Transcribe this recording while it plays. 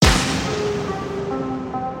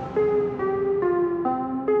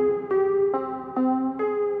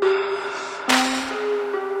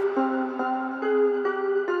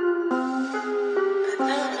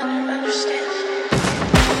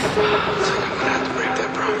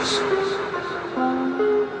promise.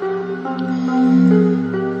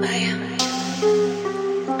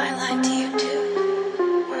 I lied to you too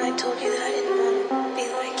when I told you that I didn't want to be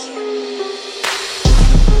like you.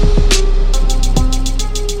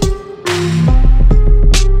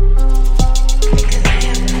 Because I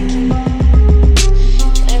am like you.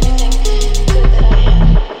 Everything good that I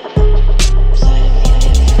have inside of me,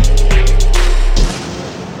 I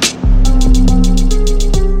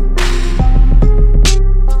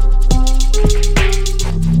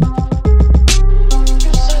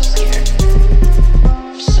I'm so scared.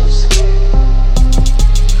 I'm so scared.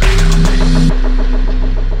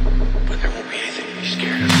 But there won't be anything to be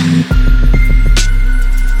scared of.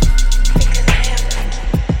 Because I am like you.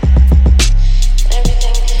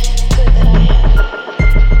 Everything good that I have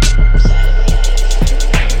inside of me, because I am like you.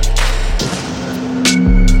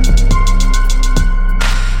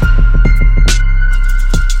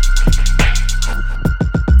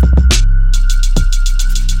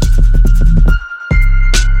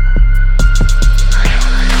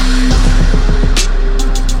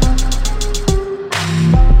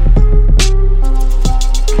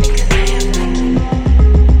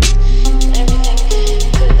 Everything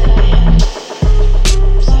good that I have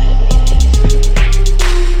inside of me,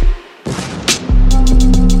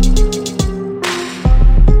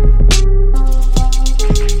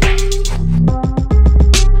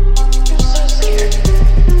 I'm so scared.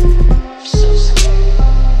 I'm so scared.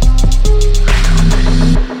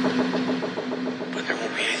 But there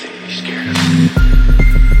won't be anything to be scared of.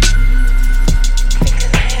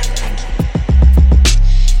 Because I am like you.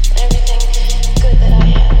 Everything good that I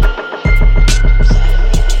have inside of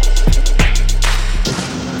me,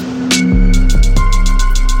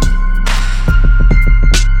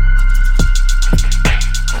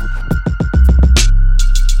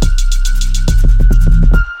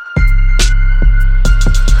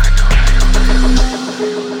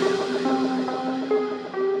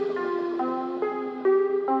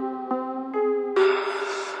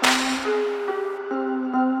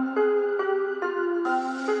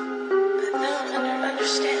 I don't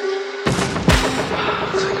understand.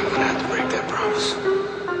 I think I'm gonna have to break that promise.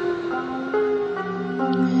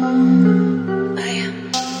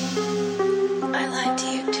 I lied to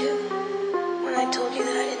you too when I told you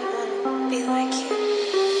that I didn't want to be like you.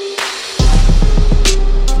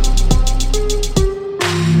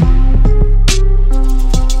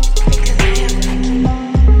 Because I am like you.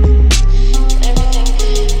 Everything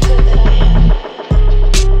good that I have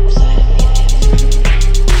inside of me,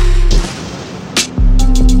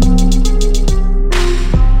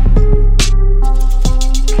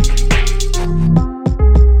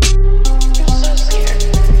 I'm so scared.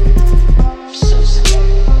 I'm so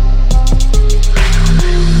scared. Because I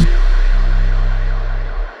am like you. Everything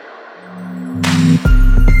good that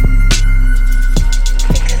I have inside of me,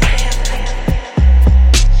 because I am like you.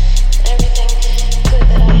 Everything good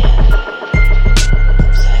that I have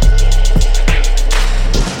inside of me,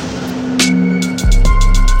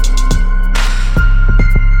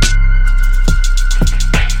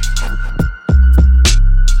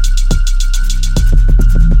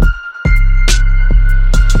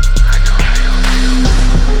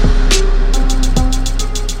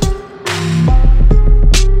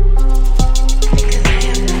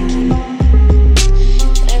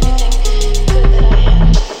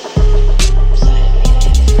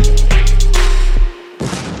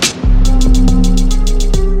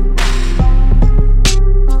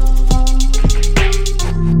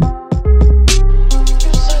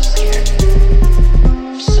 I'm so scared.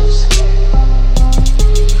 I'm so scared.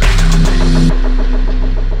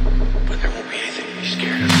 But there won't be anything to be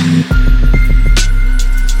scared of.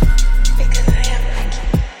 Because I am like you.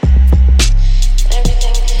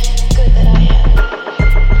 Everything good that I have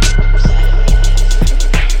inside of me,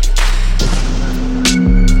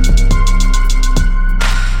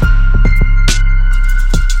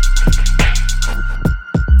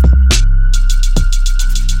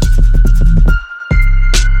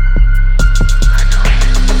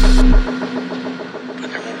 But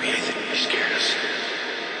there won't be anything to be scared of.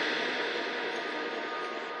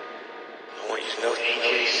 I want you to know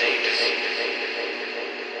AJ saved us.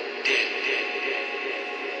 Did.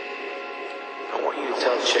 I want you to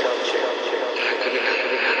tell Cheryl that I couldn't have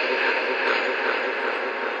gotten out